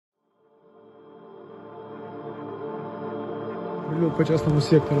Прилет по частному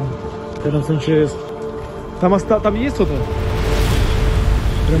сектору. Рядом с МЧС. Там есть кто-то?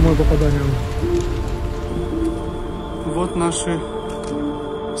 Прямое попадание. Вот наши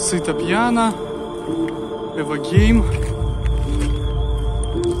сыто пьяно, Эвогейм,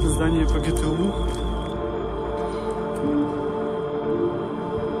 здание по ГТУ.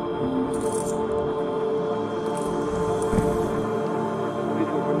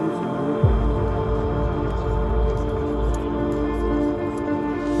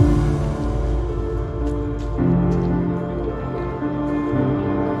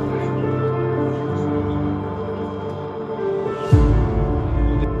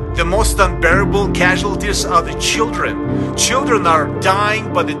 The most unbearable casualties are the children. Children are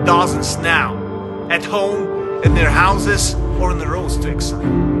dying by the dozens now, at home, in their houses, or on the roads to exile.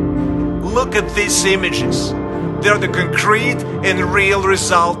 Look at these images. They are the concrete and real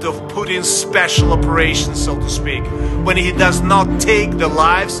result of Putin's special operation, so to speak. When he does not take the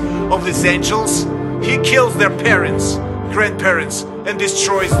lives of these angels, he kills their parents, grandparents, and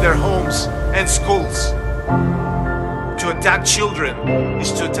destroys their homes and schools. To attack children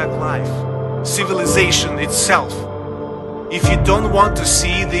is to attack life, civilization itself. If you don't want to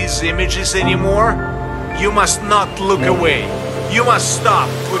see these images anymore, you must not look away. You must stop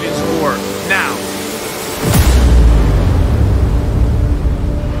Putin's war.